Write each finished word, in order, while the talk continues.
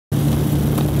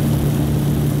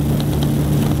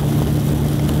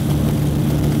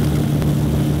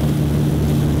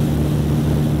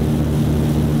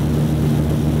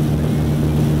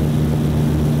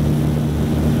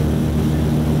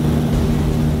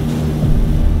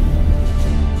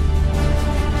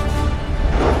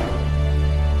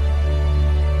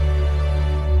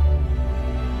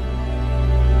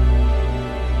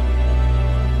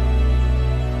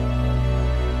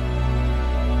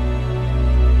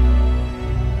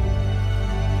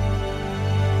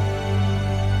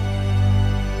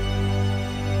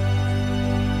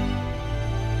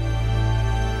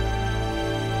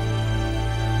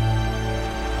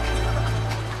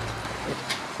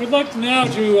like now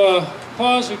to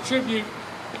pause to tribute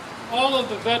all of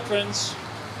the veterans,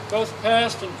 both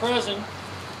past and present.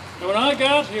 And when I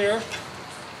got here,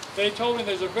 they told me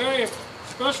there's a very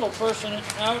special person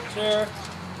out there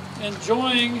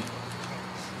enjoying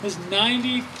his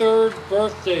 93rd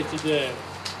birthday today.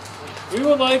 We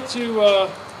would like to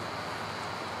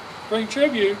bring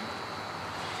tribute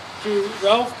to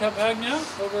Ralph Campagna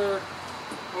over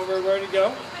ready to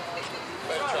go.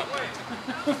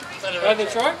 By the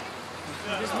truck?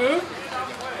 Just moved?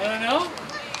 I don't know.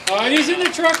 All right, he's in the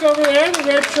truck over there, the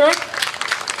red truck.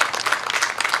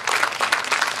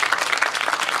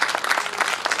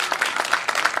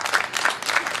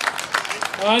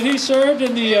 He served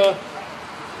in the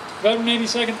veteran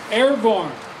 82nd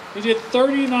Airborne. He did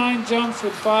 39 jumps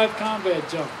with 5 combat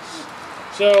jumps.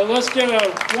 So let's get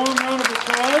a warm round of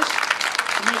applause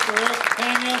to Mr. Ralph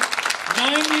Campagna.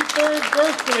 93rd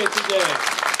birthday today.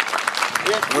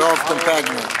 Ralph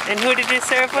Campagna. And who did you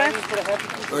serve with?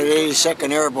 With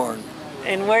 82nd Airborne.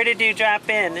 And where did you drop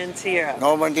into Europe?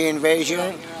 Normandy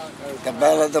invasion, the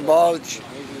Battle of the Bulge,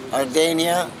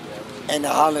 Ardennes, and the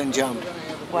Holland jump.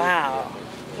 Wow.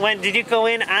 When did you go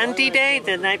in on D-Day,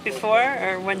 the night before,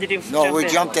 or when did you No, jump we in?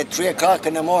 jumped at 3 o'clock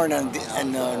in the morning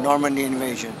on the Normandy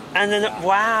invasion. And then,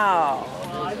 wow.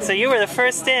 So you were the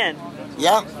first in?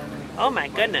 Yeah. Oh my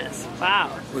goodness. Wow.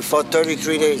 We fought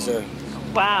 33 days there.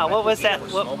 Wow. What was that?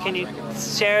 Can you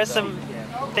share some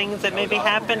things that maybe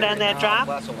happened on that drop?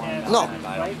 No.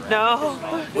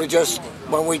 No? We just,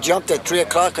 when we jumped at 3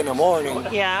 o'clock in the morning,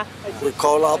 Yeah. we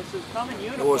called up,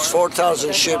 there was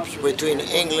 4,000 ships between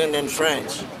England and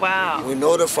France. Wow. We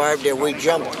notified that we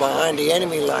jumped behind the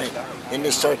enemy line, and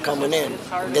they started coming in.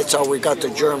 And that's how we got the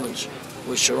Germans.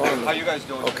 We surrounded them. How you guys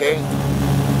doing? Okay?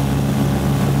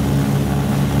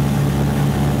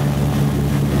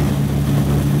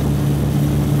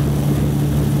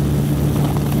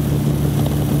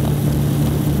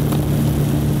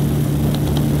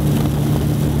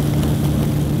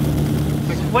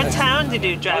 What town did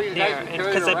you drop near?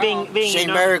 Because of being St.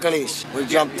 Mary's. We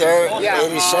jumped there,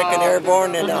 82nd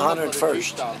Airborne and the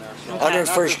 101st.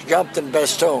 101st jumped in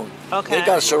Bastogne. Okay. They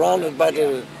got surrounded by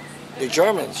the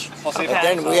Germans. Okay. But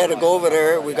then we had to go over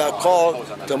there. We got called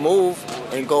to move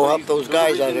and go help those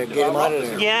guys out there, get them out of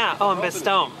there. Yeah. Oh, in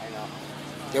Bastogne.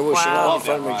 They were surrounded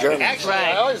from the Germans. Actually,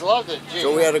 Right. I always loved it.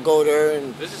 So we had to go there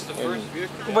and...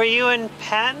 Were you in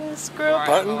Patton's group?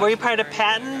 Patton? Were you part of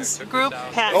Patton's group?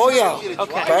 Patton? Oh yeah.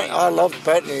 Okay. I loved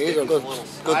Patton. He's a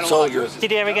good soldier.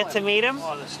 Did you ever get to meet him?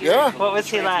 Yeah. What was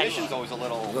he like? He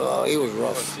was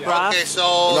rough. Rough? Okay,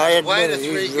 so And I why admit the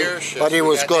it, 3 he's gear good. shift? But he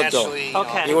was good though.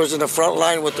 Okay. He was in the front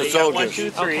line with the soldiers.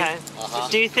 Okay.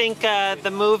 Do you think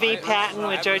the movie Patton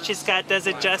with George Scott does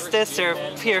it justice or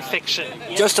pure fiction?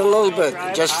 Just a little bit.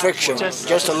 Just fiction.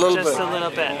 Just a little bit. Just a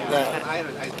little bit.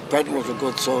 Yeah. Patton was a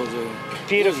good soldier.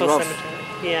 Beautiful He was rough.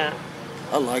 cemetery. Yeah.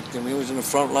 I liked him. He was in the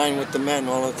front line with the men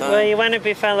all the time. Well, you want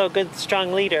to follow a good,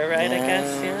 strong leader, right? I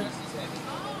guess. Yeah.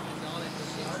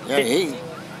 Yeah, he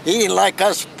didn't like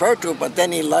us per troop, but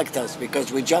then he liked us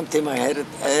because we jumped him ahead of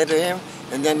him,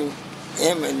 and then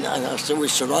him and so we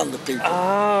surrounded the people.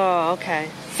 Oh, okay.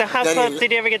 So how Then close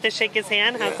did you ever get to shake his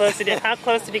hand? How close did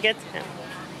you get to him?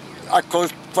 I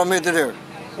close from here to there.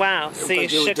 Wow. So you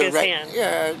Because he was shook his hand.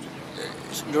 Yeah,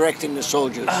 directing the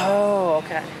soldiers. Oh,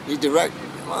 okay. He directed.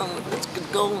 Come on, let's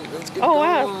get going. Let's get Oh,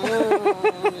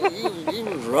 going. He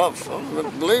was rough.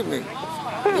 Believe me,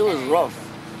 he was rough.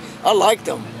 I liked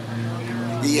him.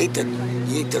 He ate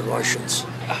the Russians.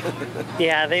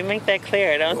 Yeah, they make that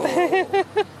clear, don't they?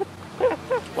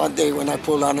 One day when I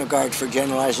pulled honor guard for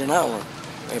General Eisenhower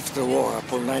after the war, I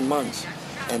pulled 9 months,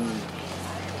 and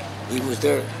he was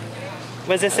there.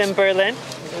 Was this in Berlin?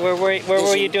 Where were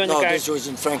you doing the guard? No, this was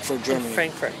in Frankfurt, Germany. In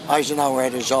Frankfurt. Eisenhower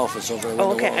had his office over there.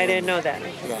 Oh, okay. I didn't know that.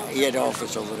 Yeah, he had an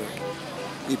office over there.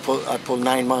 I pulled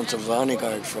 9 months of honor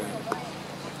guard for him,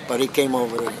 but he came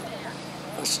over there.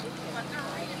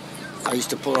 I used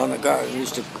to pull honor guard. I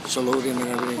used to salute him and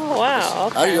everything. Oh, wow.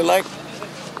 Okay. How do you like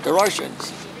the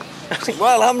Russians? I said,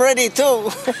 well, I'm ready too.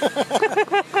 We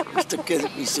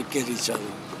used to kid each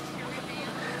other.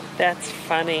 That's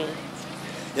funny.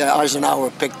 Yeah,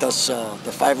 Eisenhower picked us,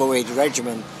 the 508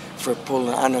 Regiment, for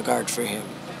pulling honor guard for him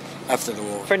after the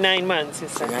war. For 9 months, you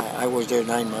said. Yeah, I was there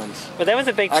 9 months. Well, that was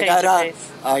a big change of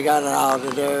pace. I got out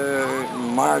of there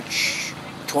March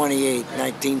 28,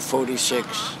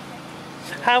 1946.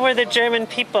 How were the German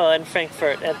people in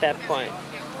Frankfurt at that point?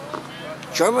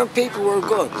 German people were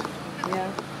good.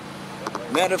 Yeah.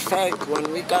 Matter of fact, when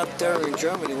we got there in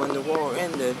Germany, when the war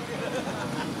ended,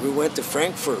 we went to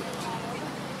Frankfurt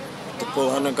to pull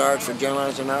honor guard for General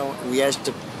Eisenhower. We asked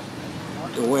the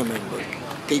women, but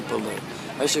people there.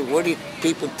 I said, what do you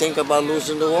people think about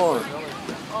losing the war?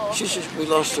 She says, we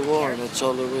lost the war, that's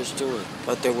all there is to it.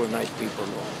 But they were nice people.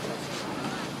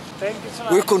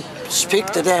 We couldn't speak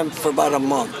to them for about a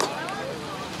month.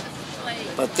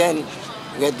 But then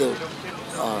we had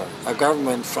a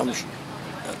government from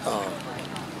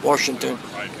Washington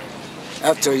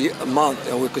after a month,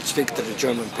 and we could speak to the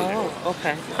German people. Oh,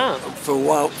 okay. Huh. For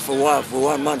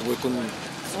 1 month, we couldn't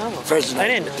fraternize I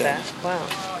didn't know with them. that. Wow.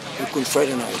 We couldn't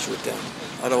fraternize with them.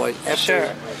 Otherwise,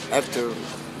 after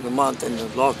the month and the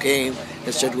law came,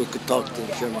 they said we could talk to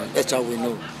the German. That's how we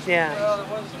knew. Yeah.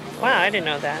 Wow, I didn't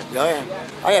know that. Yeah,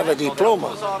 I have a diploma.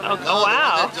 Oh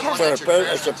wow.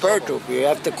 As a paratrooper, you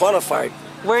have to qualify.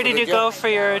 Where did you go for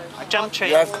your jump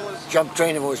training? You have jump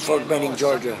training was Fort Benning,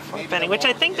 Georgia. Benning, which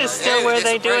I think is still where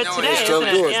they do it today, They still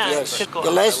isn't do it? it, Yeah. yes. Cool.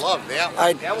 The last,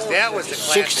 That was the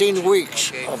 16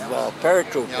 weeks of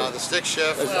paratrooper. the stick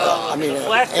shift.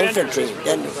 Infantry.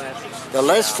 Then the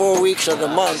last 4 weeks of the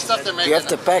month, you have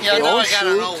to pack your own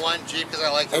shoes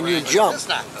and you jump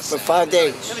for 5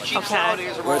 days. Okay.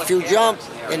 Well, if you jump,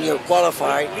 then you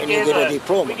qualify and you get a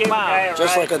diploma, Wow.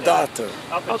 just like a doctor.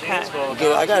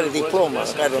 Okay. I got a diploma.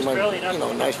 I got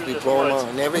a nice diploma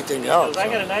and everything else.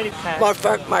 Matter of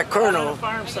fact, my colonel,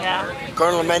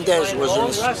 Colonel Mendez, was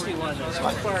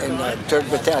in the 3rd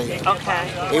Battalion. Okay.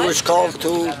 He was called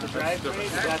to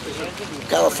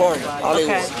California,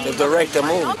 Hollywood, to direct a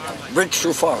movie, Bridge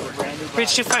Too Far.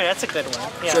 Bridge Too Far, that's a good one.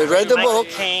 Yeah. So he read the book.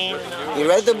 Caine. He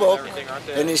read the book,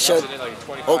 and he said,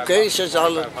 "Okay," he says,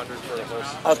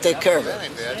 "I'll take care of it."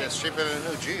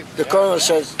 The colonel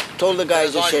says, told the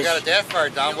guys, he says,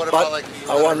 "But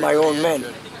I want my own men."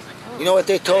 You know what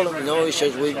they told him? No, he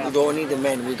says, we don't need the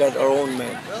men, we got our own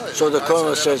men. So the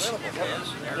colonel says,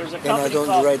 then I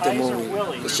don't write the movie.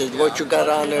 He says, what you got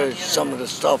on there, some of the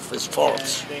stuff is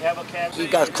false. He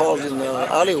got called in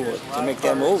Hollywood to make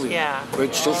that movie. Yeah.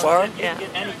 Bridge Too Far? Yeah.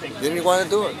 Didn't want to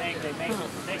do it.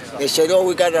 They said, oh,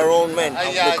 we got our own men.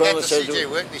 The colonel says,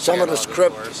 some of the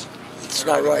script, it's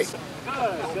not right.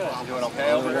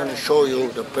 I want to show you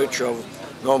the picture of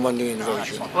Normandy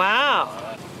invasion. Wow.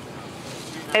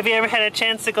 Have you ever had a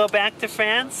chance to go back to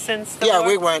France since the war? Yeah,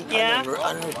 we went. Yeah?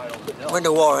 When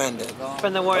the war ended.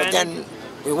 From the war ended? Then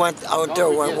we went out there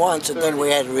once, and then we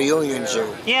had reunions there.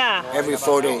 Yeah. Every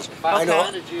 4 days.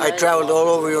 Okay. I traveled all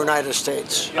over the United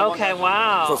States. Okay,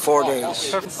 wow. For 4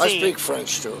 days. For I speak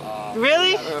French too.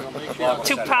 Really?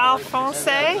 Tu parles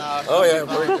français? Oh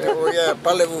yeah,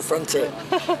 parlez-vous français?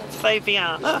 Très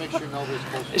bien.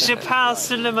 Je parle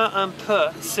seulement un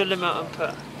peu. Seulement un peu.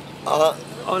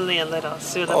 Only a little.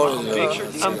 Seulement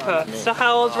un peu. So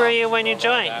how old were you when you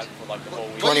joined?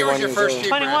 21 years old.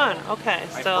 21. Okay,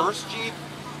 so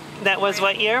that was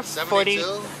what year? 42?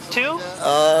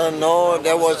 No,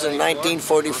 that was in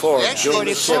 1944. June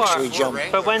the 6th we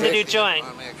jumped. But when did you join?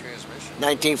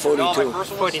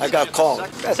 1942. I got called.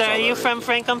 So are you from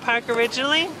Franklin Park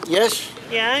originally? Yes.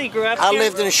 Yeah, you grew up I here?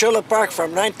 lived in Schiller Park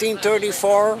from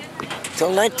 1934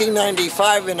 till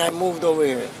 1995, and I moved over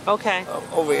here. Okay.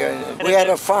 Over here. We had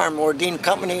a farm where Dean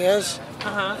Company is.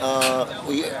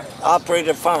 We operated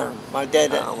a farm. My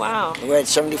dad. Oh, wow. We had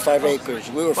 75 acres.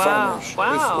 We were farmers.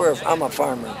 Wow. I'm a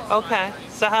farmer. Okay.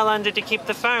 So how long did you keep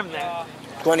the farm there?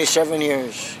 27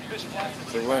 years.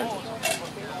 We went.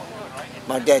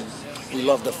 My dad, he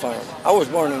loved the farm. I was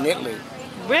born in Italy.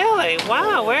 Really?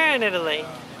 Wow. Where in Italy?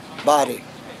 Bari.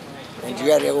 And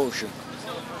you had the ocean.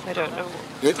 I don't know.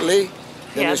 Italy.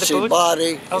 Then Yeah, you the see boot?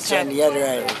 Bari. It's Okay. on the other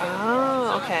end.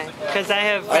 Oh, okay. Because I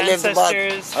have I lived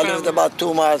ancestors about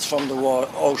 2 miles from the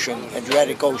ocean,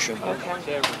 Adriatic Ocean.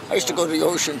 Okay. I used to go to the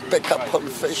ocean, pick up all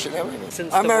the fish and everything.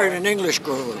 Since I the married war. an English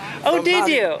girl. Oh, from did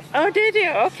Notting- you? Oh, did you?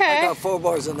 I Okay. got 4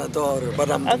 boys and a daughter, but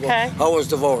Okay. I was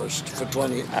divorced for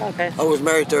 20. Okay. I was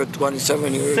married to her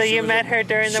 27 years. So She you was met a- her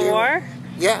during the she- war?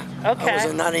 Yeah. Okay. I was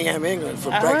in Nottingham, England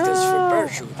for practice for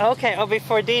parachute. Okay. Oh,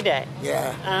 before D-Day.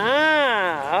 Yeah.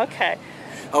 Ah, okay.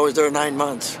 I was there 9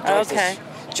 months. Practice, Okay.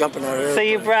 Jumping out of So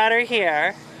you airplane. brought her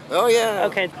here. Oh yeah.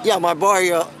 Okay. Yeah, my boy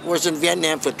was in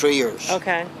Vietnam for 3 years.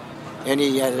 Okay. And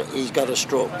he's got a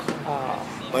stroke. Oh.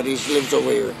 But he lives over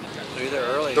here.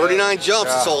 39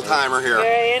 jumps, this old timer here.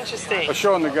 Very interesting. I'm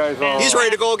showing the guys all. He's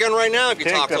ready to go again right now if you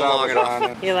Take talk to that him out long of enough. on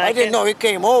it. You like I didn't it? know he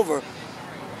came over.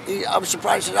 I'm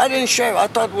surprised. I didn't shave. I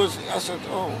thought it was. I said,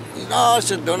 oh, no. I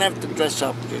said, don't have to dress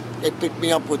up. They picked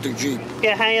me up with the Jeep.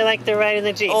 Yeah, how you like to ride in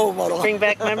the Jeep? Oh, my Lord. Bring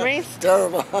back memories?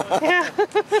 Terrible. Yeah.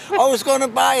 I was going to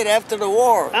buy it after the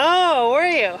war Oh, were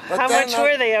you? But How then much I-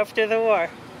 were they after the war?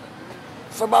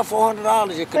 for about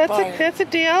 $400. You could buy it. That's a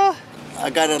deal. I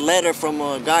got a letter from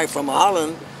a guy from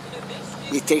Holland.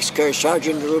 He takes care of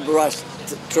Sergeant Ruberas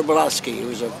Trybulowski. He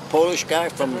was a Polish guy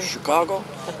from Chicago.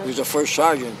 He was a first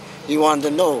sergeant. He wanted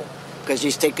to know because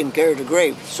he's taking care of the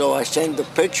grave. So I sent a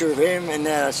picture of him, and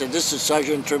I said, "This is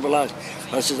Sergeant Trybulowski."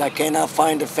 I said, "I cannot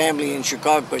find a family in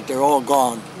Chicago, but they're all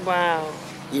gone." Wow.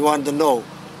 He wanted to know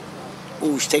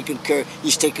who's taking care.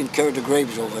 He's taking care of the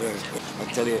graves over there.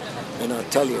 I'll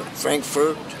tell you,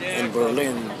 Frankfurt and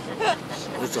Berlin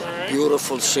was a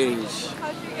beautiful cities.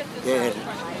 They had,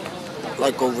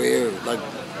 like over here, like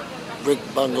brick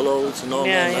bungalows and all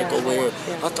that, like over here.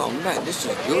 I thought, man, this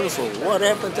is beautiful. What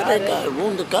happened to that guy?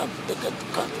 Ruined the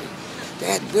country. They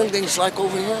had buildings like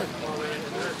over here.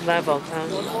 Level,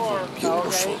 huh?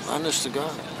 Beautiful, honest to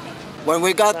God. When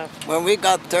we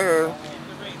got there,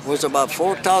 was about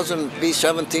 4,000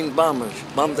 B-17 bombers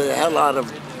bombed the hell out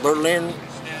of Berlin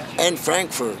and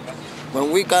Frankfurt.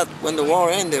 When the war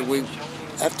ended,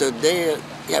 after a day,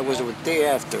 it was a day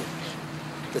after,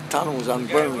 the town was on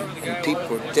burning and people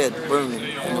were dead, burning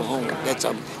in the home. That's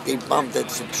how they bombed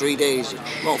it for 3 days.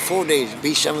 No, 4 days.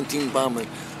 B-17 bombers,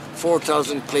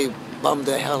 4,000 play bombed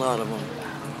the hell out of them.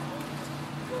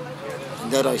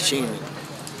 And that I seen it.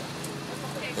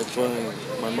 That's why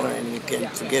my mind, you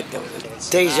can't forget them.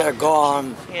 Days are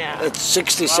gone. Yeah. It's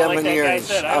 67 years.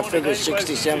 I figure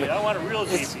 67. I want a real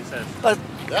Jeep, he said. But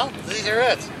Well, these are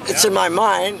it. it's in my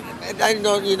mind,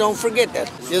 and you don't forget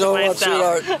that. You know what,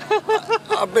 sweetheart?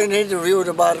 I've been interviewed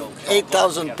about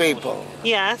 8,000 people,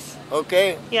 Yes.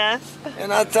 okay? Yes.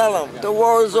 And I tell them, the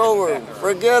war is over.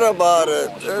 Forget about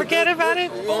it. Forget about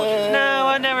it? Yeah. No,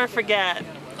 I'll never forget.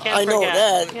 Can't I know forget.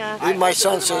 that. Yeah. And my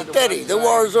son says, "Daddy, the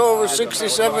war is over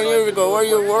 67 years ago. What are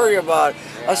you worried about?"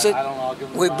 I said,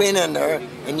 "We've been in there,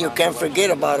 and you can't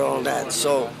forget about all that."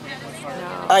 So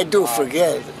I do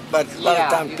forget, but a lot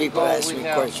of times people ask me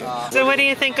questions. So what do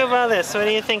you think of all this? What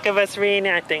do you think of us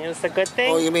reenacting? Is it a good thing?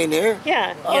 Oh, you mean here?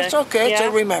 Yeah. Oh, it's okay. It's Yeah.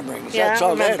 a remembering. Yeah, That's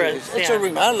all that remembrance, is. It's yeah.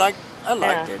 a I liked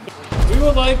Yeah. it. We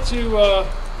would like to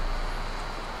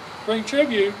bring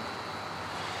tribute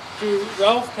to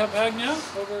Ralph Campagna.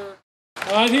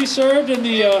 He served in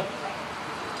the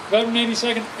veteran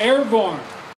 82nd Airborne.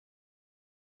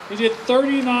 He did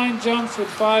 39 jumps with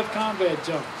 5 combat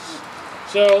jumps.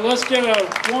 So let's get a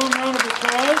warm round of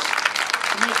applause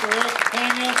to Mr. Ralph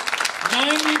Campagna.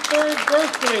 93rd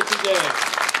birthday today.